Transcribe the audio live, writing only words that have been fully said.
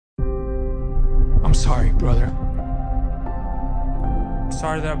I'm sorry, brother.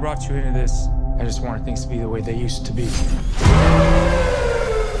 Sorry that I brought you into this. I just wanted things to be the way they used to be.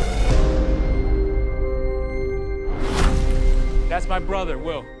 That's my brother,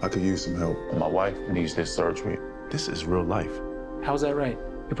 Will. I could use some help. My wife needs this surgery. This is real life. How's that right?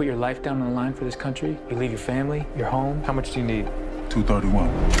 You put your life down on the line for this country? You leave your family, your home? How much do you need? 231.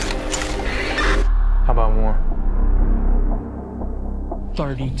 How about more?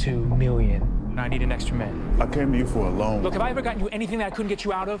 32 million. I need an extra man. I came to you for a loan. Look, have I ever gotten you anything that I couldn't get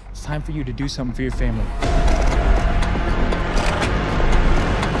you out of? It's time for you to do something for your family.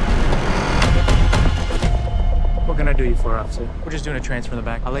 What can I do you for, officer? We're just doing a transfer in the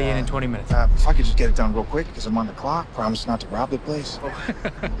back. I'll let you in 20 minutes. If I could just get it done real quick, because I'm on the clock. Promise not to rob the place.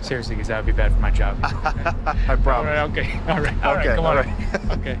 Seriously, because that would be bad for my job. I promise. All right, okay. All right, come on. All right.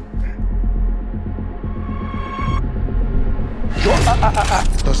 Okay.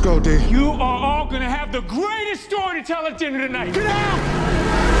 Let's go, D. You are all gonna have the greatest story to tell at dinner tonight. Get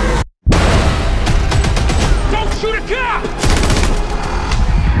out! Don't shoot a cop!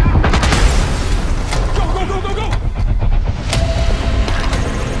 Go!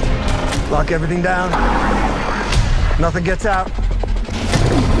 Lock everything down. Nothing gets out.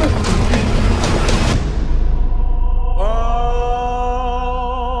 All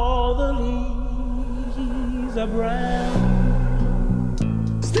the leaves are brown.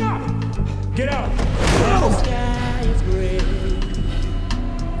 Stop! Get out! The sky is gray.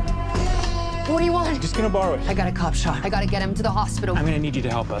 What do you want? Just gonna borrow it. I got a cop shot. I gotta get him to the hospital. I'm gonna need you to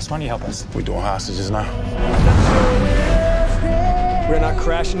help us. Why don't you help us? We doing hostages now. We're not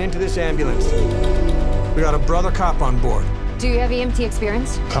crashing into this ambulance. We got a brother cop on board. Do you have EMT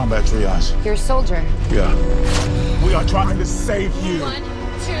experience? Combat triage. You're a soldier. Yeah. We are trying to save you. 1, 2,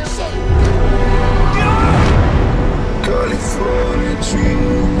 California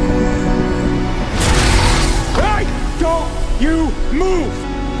dream. Hey! Don't you move!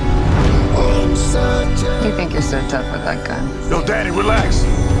 You think you're so tough with that gun? Yo, Danny, relax.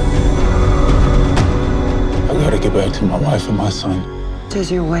 I gotta get back to my wife and my son. Does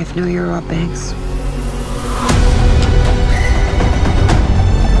your wife know you're Rob Banks?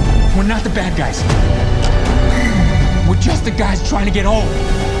 We're not the bad guys. We're just the guys trying to get home.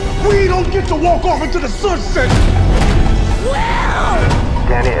 We don't get to walk off into the sunset.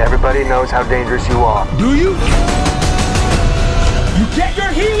 Danny, everybody knows how dangerous you are. Do you? You get your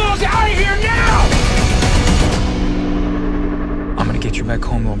helos out of here now! I'm gonna get you back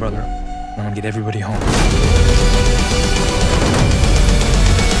home, little brother. I'm gonna get everybody home.